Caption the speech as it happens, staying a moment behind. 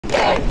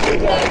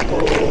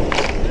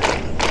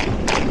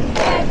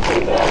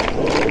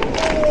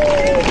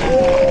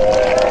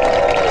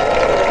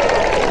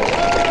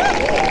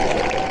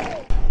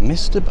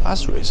Mr.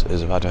 Bazris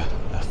has had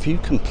a few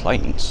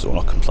complaints, or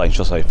not complaints,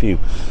 I'll say a few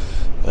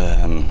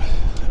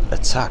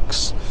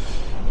attacks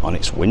on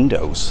its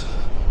windows,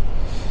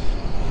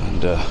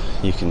 and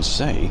you can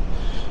see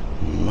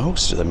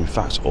most of them, in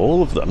fact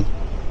all of them,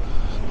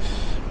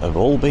 have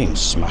all been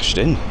smashed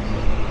in.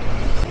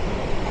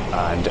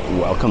 And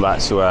welcome back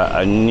to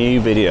a new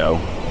video.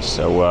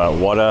 So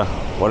what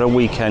a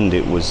weekend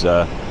it was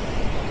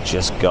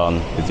just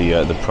gone with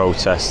the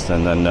protests,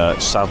 and then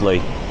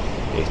sadly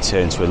it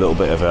turned to a little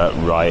bit of a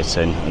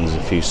rioting, and there's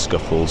a few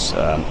scuffles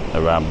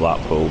around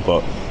Blackpool.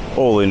 But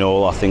all in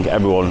all, I think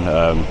everyone,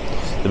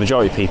 the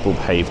majority of people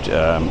behaved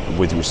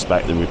with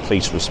respect. The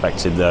police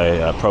respected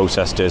the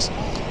protesters,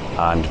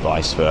 and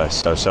vice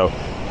versa. So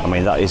I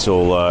mean, that is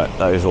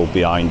all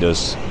behind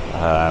us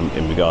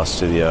in regards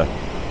to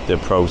the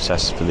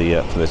protests for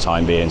the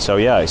time being. So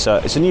yeah, it's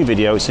a new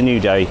video, it's a new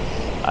day,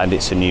 and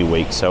it's a new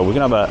week. So we're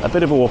gonna have a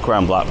bit of a walk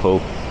around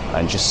Blackpool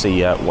and just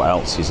see what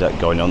else is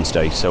going on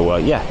today. So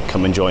yeah,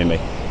 come and join me,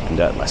 and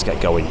let's get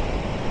going.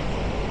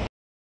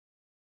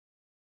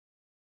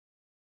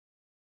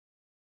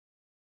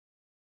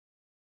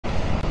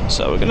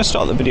 So we're going to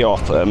start the video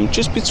off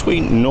just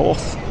between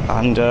North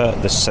and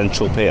the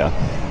Central Pier,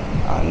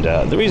 and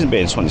the reason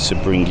being, I just wanted to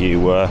bring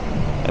you a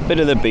bit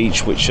of the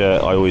beach, which I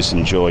always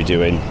enjoy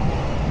doing.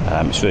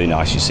 It's really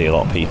nice, you see a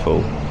lot of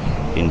people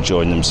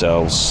enjoying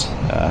themselves.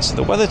 So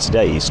the weather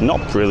today is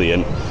not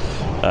brilliant.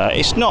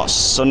 It's not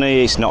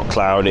sunny, it's not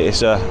cloudy,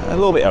 it's a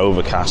little bit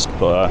overcast,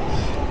 but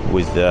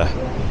with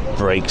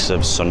breaks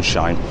of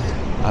sunshine.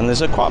 And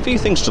there's quite a few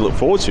things to look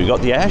forward to. We've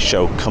got the air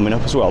show coming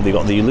up as well. They've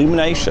got the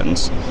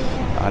illuminations,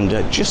 and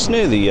just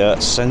near the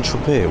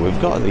Central Pier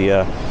we've got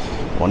the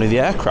one of the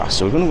aircraft,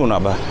 so we're going to go and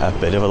have a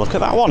bit of a look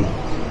at that one.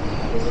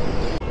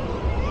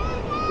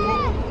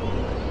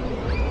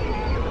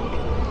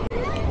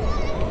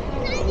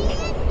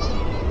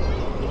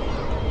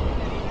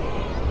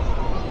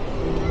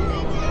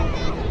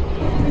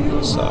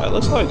 So it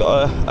looks like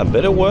a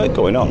bit of work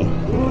going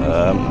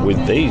on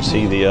with these.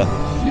 See the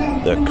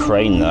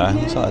crane there.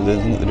 Looks like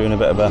they're doing a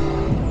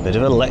bit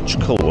of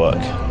electrical work.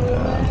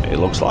 It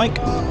looks like.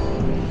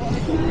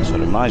 So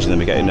I'd imagine they'll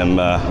be getting them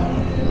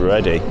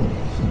ready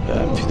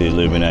for the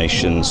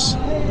illuminations,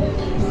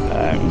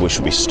 which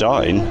will be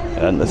starting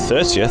on the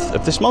 30th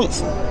of this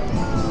month.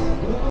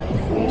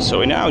 So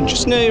we're now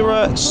just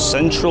near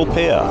Central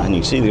Pier, and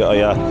you can see they've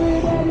got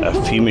a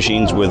few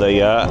machines with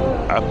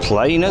a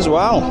plane as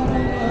well.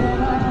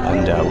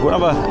 And we're going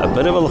to have a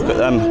bit of a look at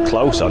them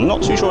close. I'm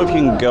not too sure if you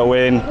can go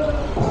in.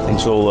 I think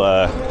it's all,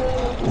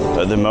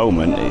 at the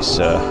moment, it's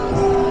sort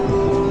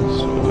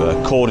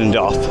of cordoned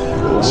off.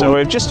 So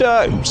we've just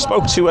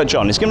spoke to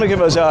John. He's going to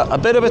give us a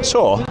bit of a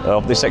tour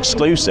of this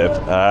exclusive,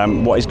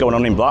 what is going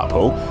on in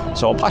Blackpool.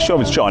 So I'll pass you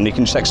over to John. You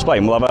can just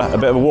explain. We'll have a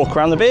bit of a walk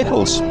around the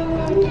vehicles.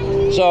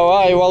 So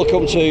hi,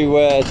 welcome to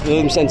the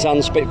Lim St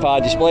Anne's Spitfire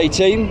display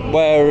team.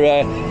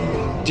 We're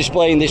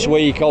displaying this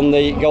week on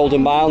the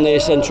Golden Mile near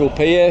Central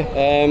Pier,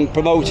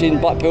 promoting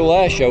Blackpool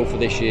Airshow for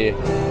this year.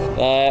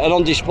 And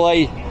on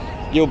display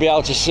you'll be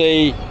able to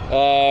see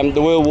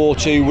the World War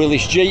II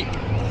Willis Jeep.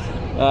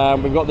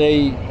 We've got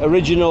the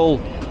original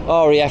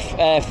RAF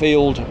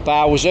Airfield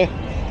Bowser,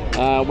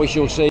 which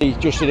you'll see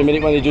just in a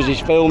minute when he does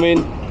his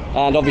filming.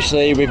 And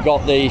obviously we've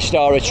got the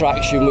star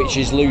attraction, which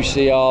is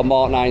Lucy, our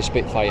Mark 9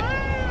 Spitfire.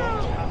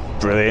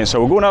 Brilliant. So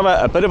we're going to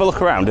have a bit of a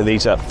look around at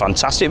these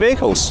fantastic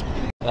vehicles.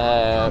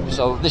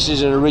 So this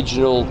is an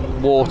original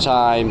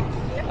wartime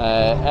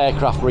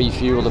aircraft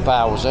refuel, the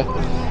Bowser.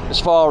 As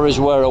far as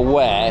we're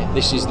aware,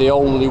 this is the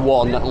only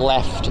one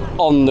left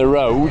on the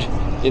road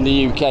in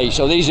the UK.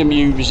 So these are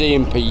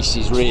museum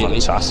pieces, really.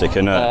 Fantastic,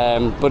 isn't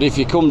it? But if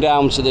you come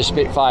down to the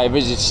Spitfire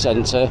Visitor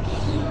Centre,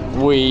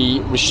 we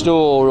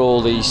restore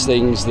all these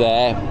things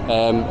there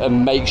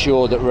and make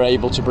sure that we're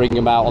able to bring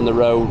them out on the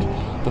road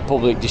for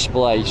public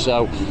display.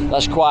 So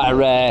that's quite a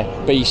rare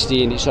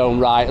beastie in its own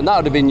right, and that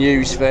would have been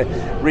used for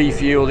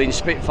refueling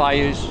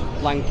Spitfires,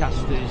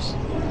 Lancasters,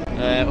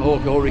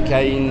 Hawker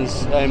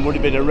Hurricanes, and would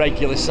have been a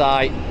regular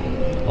sight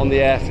on the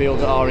airfield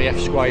at RAF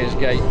Squires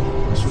Gate.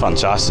 It's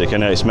fantastic,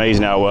 and it's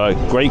amazing how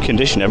great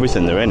condition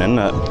everything they're in, isn't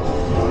it?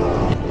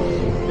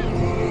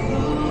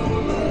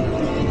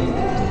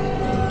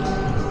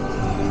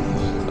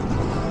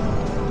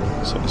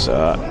 So it's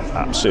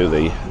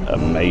absolutely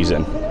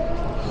amazing.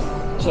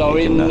 So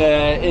in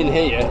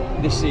here,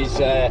 this is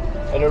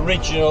an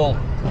original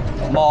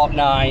Mark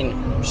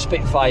 9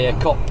 Spitfire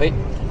cockpit.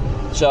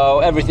 So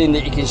everything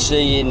that you can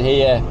see in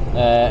here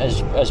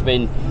has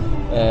been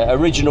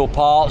original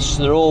parts.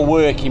 They're all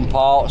working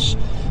parts.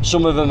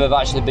 Some of them have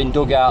actually been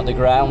dug out of the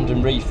ground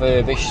and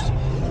refurbished.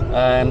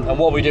 And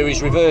what we do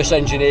is reverse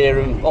engineer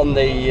them on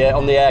the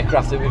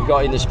aircraft that we've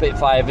got in the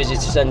Spitfire Visitor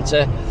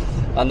Centre,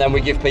 and then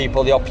we give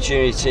people the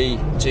opportunity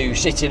to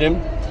sit in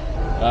them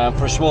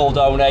for a small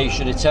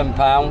donation of £10.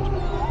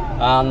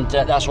 and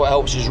that's what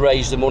helps us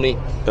raise the money.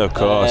 Of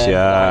course,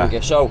 yeah.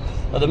 Hangar. So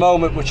at the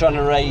moment we're trying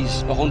to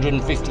raise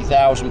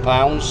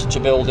 £150,000 to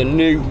build a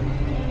new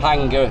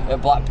hangar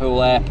at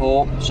Blackpool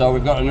Airport. So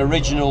we've got an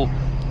original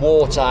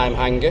wartime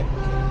hangar,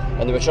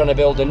 and then we're trying to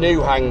build a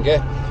new hangar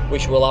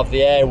which will have the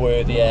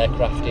airworthy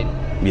aircraft in.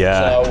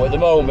 Yeah. So at the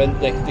moment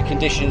the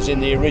conditions in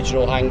the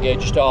original hangar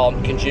just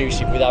aren't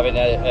conducive with having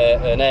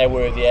an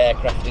airworthy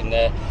aircraft in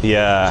there.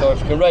 Yeah. So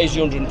if we can raise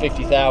the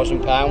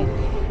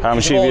 £150,000, how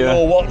much all of you?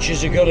 more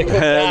watchers are going to come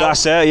down.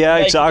 That's it. Yeah,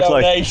 make exactly.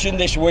 A donation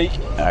this week.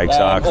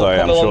 Exactly.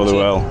 I'm sure they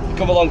will.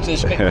 Come along to the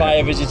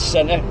Spitfire Visitor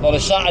Centre on a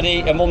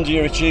Saturday, a Monday,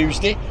 or a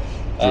Tuesday.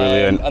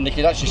 Brilliant. And they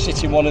can actually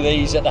sit in one of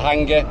these at the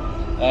hangar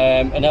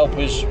and help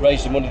us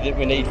raise the money that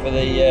we need for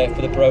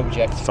the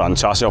project.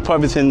 Fantastic. I'll put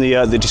everything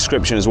in the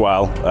description as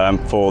well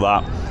for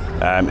that,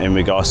 in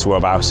regards to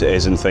whereabouts it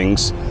is and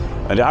things.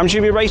 And how much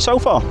have you raised so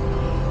far?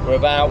 We're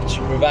about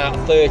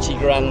 30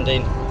 grand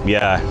in.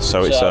 Yeah,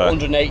 so it's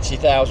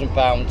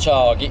 £180,000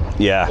 target.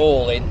 Yeah.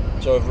 All in.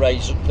 So we've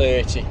raised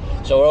 30.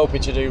 So we're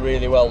hoping to do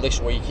really well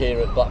this week here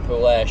at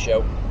Blackpool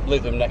Airshow.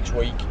 Lytham next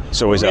week.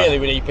 So we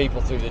need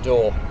people through the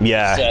door.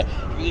 Yeah.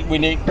 We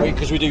need,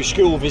 because we do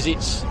school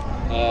visits.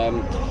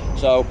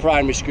 So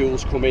primary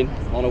schools come in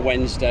on a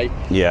Wednesday.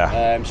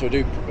 Yeah. So we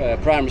do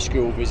primary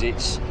school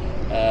visits,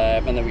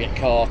 and then we get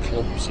car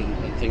clubs and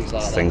things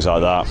like that. Things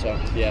like that. So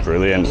yeah.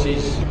 Brilliant.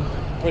 This is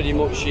pretty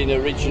much in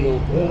original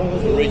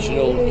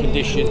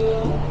condition.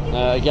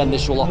 Again,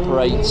 this will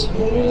operate.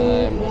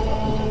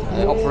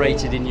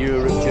 Operated in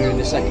Europe during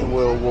the Second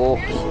World War.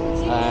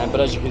 But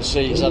as you can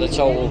see, it's had a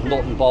total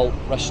nut and bolt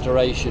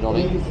restoration on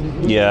it.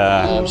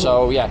 Yeah.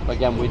 So yeah,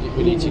 again, we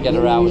need to get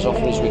her out as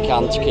often as we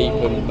can to keep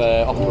them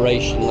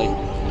operationally.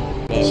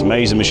 It's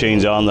amazing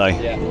machines, aren't they?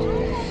 Yeah.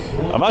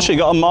 I've actually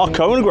got a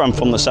marconogram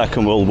from the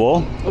Second World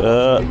War,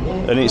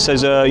 and it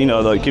says, you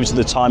know, that gives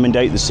the time and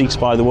date, the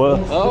ceasefire the war,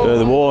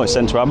 the war, it's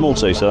sent to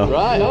Admiralty. So,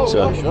 right. Oh,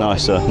 so gosh,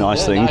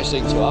 nice thing. Nice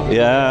thing to have.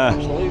 Yeah.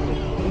 Absolutely.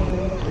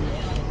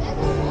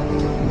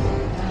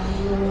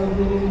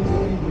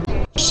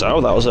 So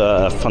that was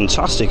a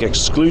fantastic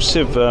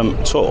exclusive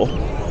tour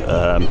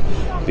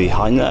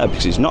behind there,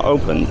 because it's not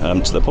open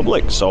to the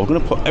public. So I'm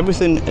going to put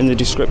everything in the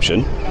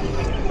description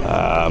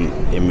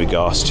in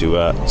regards to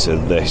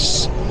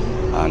this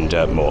and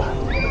more.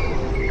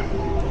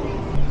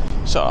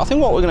 So I think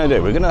what we're going to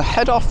do, we're going to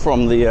head off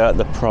from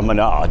the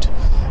promenade,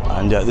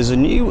 and there's a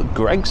new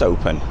Greg's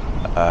open.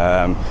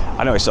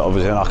 I know it's sort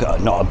of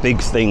like not a big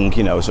thing,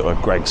 you know, sort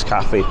of Greg's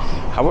Cafe.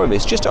 However,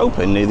 it's just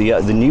open near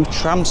the new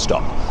tram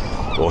stop,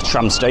 or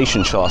tram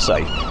station, shall I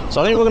say.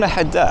 So I think we're going to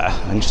head there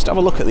and just have a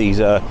look at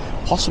these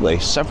possibly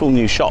several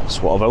new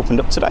shops what have opened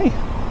up today.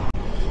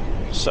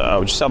 So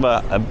we'll just have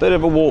a bit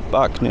of a walk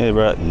back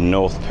near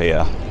North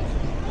Pier,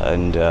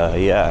 and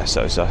yeah,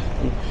 so it's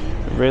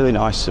really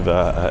nice of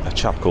a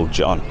chap called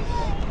John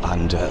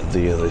and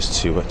the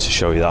others to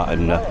show you that,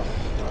 and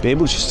be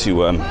able just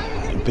to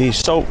be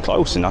so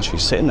close and actually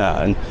sitting there.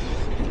 And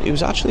it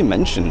was actually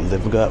mentioned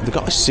they've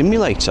got a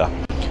simulator,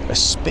 a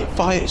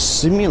Spitfire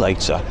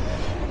simulator.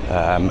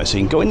 So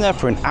you can go in there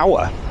for an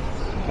hour,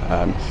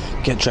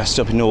 get dressed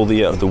up in all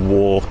the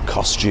war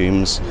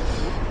costumes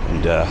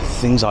and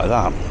things like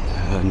that.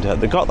 And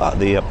they got that at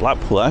the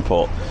Blackpool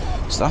Airport,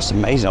 so that's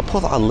amazing. I'll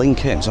put that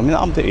link in. So I mean,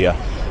 that'll be a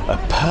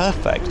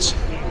perfect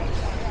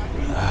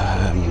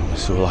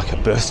sort of like a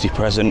birthday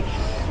present,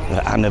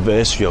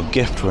 anniversary or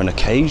gift for an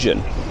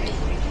occasion.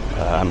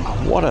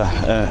 What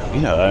a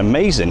you know, an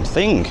amazing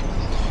thing,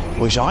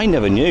 which I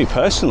never knew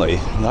personally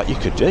that you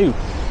could do.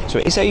 So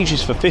it is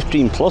ages for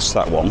 15 plus,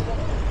 that one.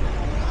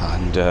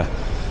 And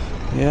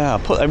yeah, I'll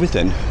put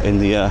everything in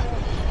the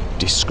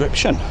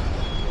description.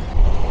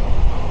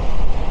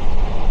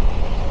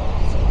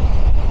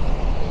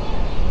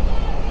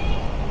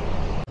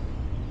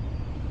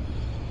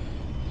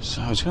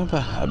 So I was going to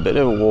have a bit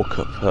of a walk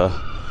up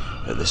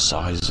at the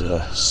side,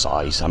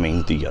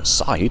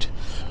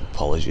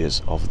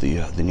 apologies, of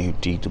the new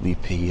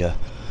DWP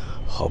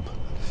hub.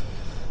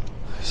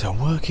 So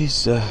work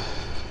is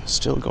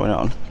still going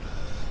on.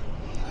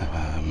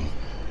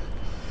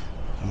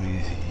 I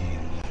mean,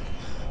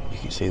 you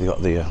can see they've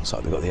got the it's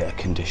like they've got the air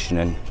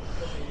conditioning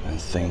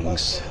and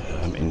things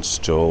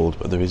installed,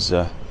 but there is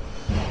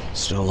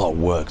still a lot of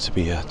work to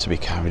be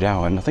carried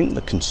out. And I think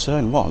the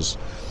concern was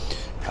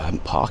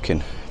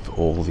parking for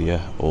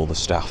all the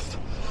staff.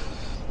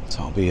 So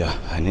it'll be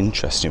an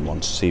interesting one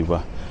to see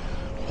what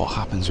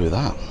happens with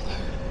that.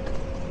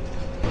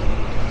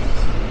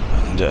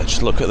 And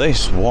just look at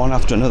this, one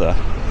after another,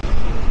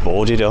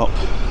 boarded up.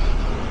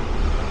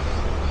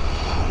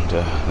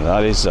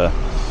 That is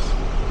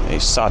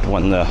it's sad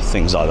when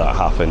things like that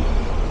happen.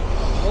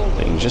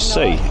 You can just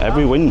see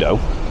every window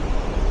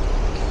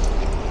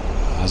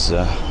has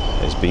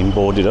been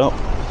boarded up.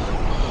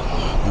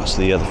 That's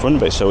the front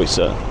of it. So it's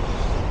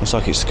looks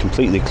like it's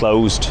completely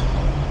closed.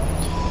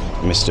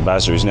 Mr.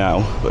 Bazza is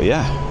now, but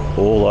yeah,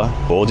 all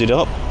boarded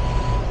up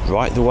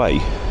right the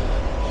way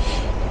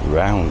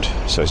round.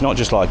 So it's not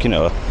just like, you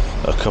know,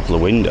 a couple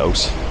of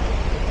windows.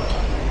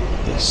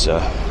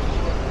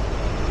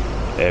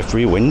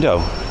 every window.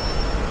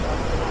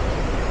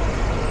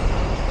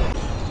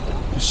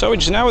 So we're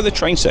just now at the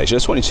train station. I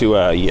just wanted to,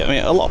 I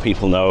mean, a lot of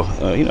people know,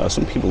 you know,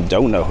 some people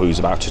don't know who's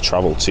about to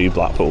travel to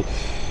Blackpool.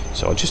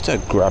 So I'll just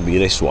grab you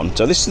this one.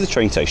 So this is the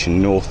train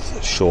station,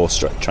 North Shore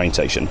train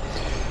station.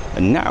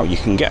 And now you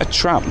can get a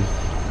tram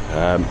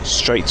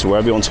straight to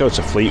wherever you want to go,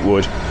 to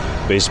Fleetwood,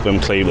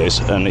 Bispham, Cleveland,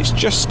 and it's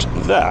just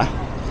there.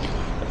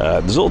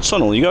 There's a little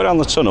tunnel. You go down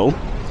the tunnel,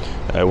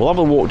 we'll have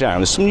a walk down.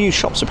 There's some new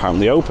shops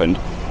apparently opened,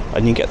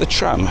 and you get the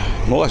tram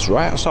more or less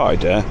right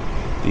outside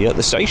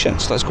the station.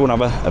 So let's go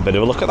and have a bit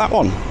of a look at that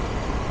one.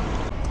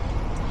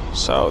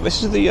 So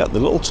this is the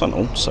little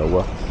tunnel.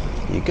 So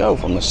you go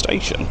from the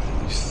station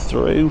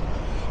through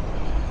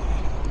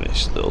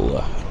this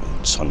little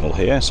tunnel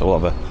here. So we'll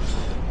have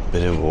a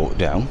bit of a walk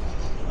down.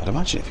 I'd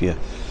imagine if you're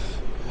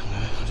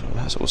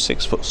sort of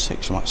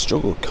 6'6", you might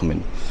struggle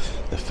coming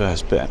the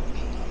first bit.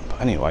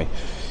 But anyway,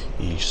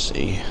 you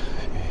see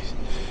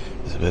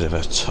there's a bit of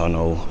a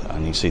tunnel,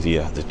 and you see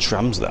the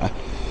trams there,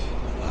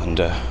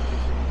 and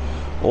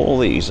all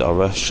these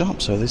are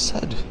shops. So they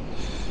said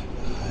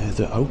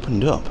they're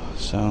opened up.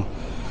 So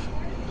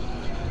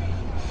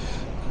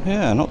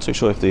yeah, not too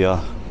sure if there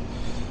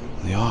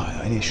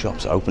are any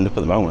shops opened up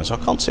at the moment. So I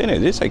can't see any. It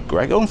did say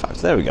Greg. Oh, in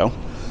fact, there we go.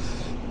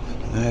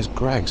 There's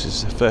Greg's.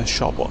 It's the first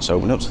shop what's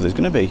opened up. So there's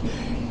going to be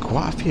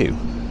quite a few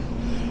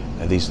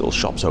of these little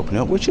shops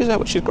opening up, which is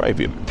great. If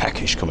you're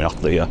peckish coming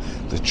off the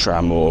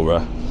tram,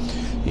 or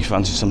you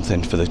fancy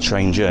something for the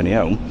train journey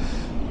home.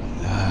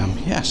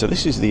 Yeah. So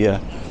this is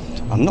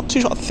I'm not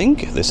too sure. I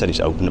think they said it's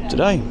opened up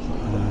today,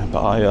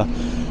 but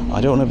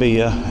I don't want to be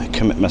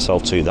commit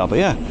myself to that. But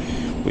yeah,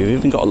 we've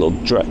even got a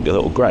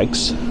little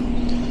Greg's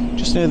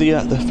just near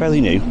the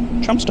fairly new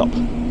tram stop.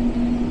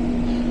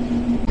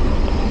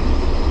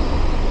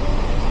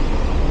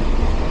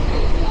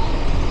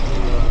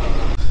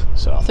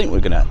 So I think we're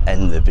going to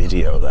end the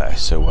video there.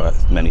 So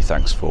many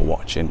thanks for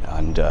watching,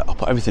 and I'll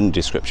put everything in the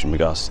description in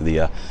regards to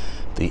the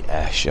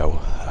air show.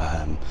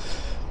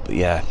 But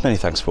yeah, many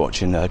thanks for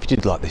watching. If you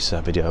did like this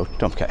video,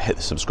 don't forget to hit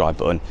the subscribe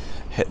button,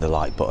 hit the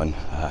like button,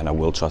 and I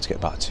will try to get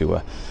back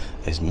to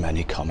as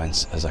many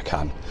comments as I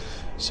can.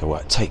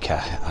 So take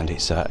care, and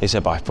it's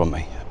a bye from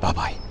me. Bye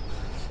bye.